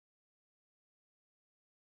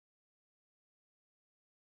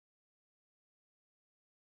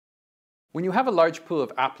When you have a large pool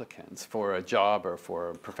of applicants for a job or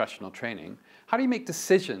for professional training, how do you make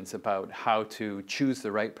decisions about how to choose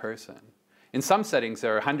the right person? In some settings,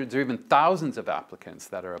 there are hundreds or even thousands of applicants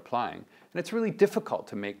that are applying, and it's really difficult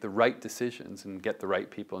to make the right decisions and get the right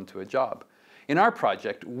people into a job. In our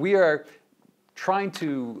project, we are trying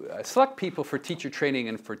to select people for teacher training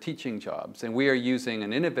and for teaching jobs, and we are using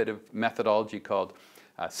an innovative methodology called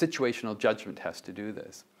situational judgment test to do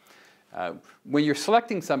this. When you're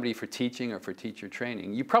selecting somebody for teaching or for teacher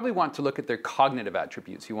training, you probably want to look at their cognitive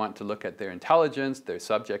attributes. You want to look at their intelligence, their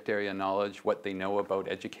subject area knowledge, what they know about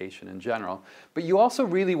education in general. But you also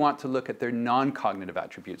really want to look at their non-cognitive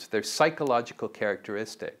attributes, their psychological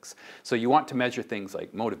characteristics. So you want to measure things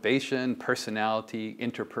like motivation, personality,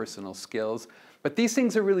 interpersonal skills. But these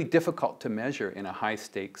things are really difficult to measure in a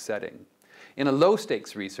high-stakes setting. In a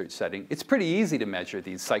low-stakes research setting, it's pretty easy to measure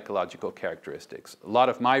these psychological characteristics. A lot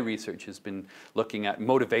of my research has been looking at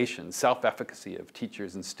motivation, self-efficacy of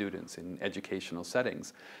teachers and students in educational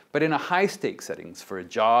settings. But in a high-stakes settings, for a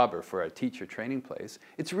job or for a teacher training place,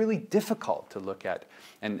 it's really difficult to look at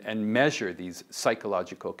and measure these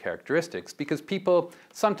psychological characteristics because people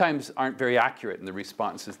sometimes aren't very accurate in the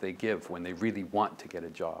responses they give when they really want to get a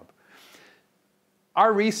job.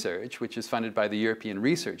 Our research, which is funded by the European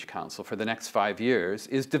Research Council for the next 5 years,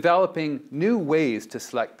 is developing new ways to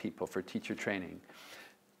select people for teacher training.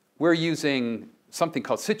 We're using something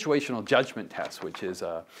called situational judgment tests, which is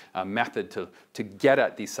a method to get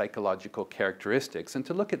at these psychological characteristics and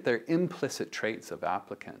to look at their implicit traits of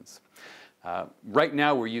applicants. Right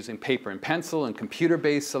now we're using paper and pencil and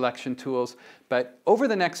computer-based selection tools, but over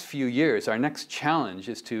the next few years, our next challenge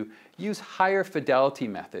is to use higher fidelity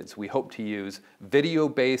methods. We hope to use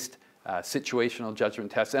video-based situational judgment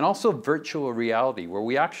tests and also virtual reality, where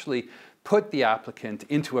we actually put the applicant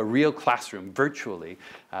into a real classroom virtually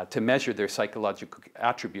to measure their psychological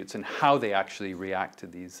attributes and how they actually react to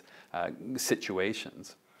these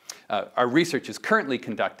situations. Our research is currently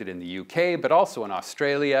conducted in the UK, but also in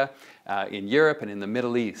Australia, in Europe, and in the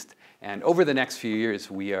Middle East. And over the next few years,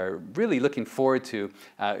 we are really looking forward to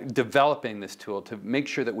developing this tool to make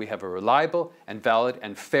sure that we have a reliable and valid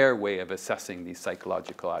and fair way of assessing these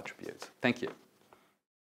psychological attributes. Thank you.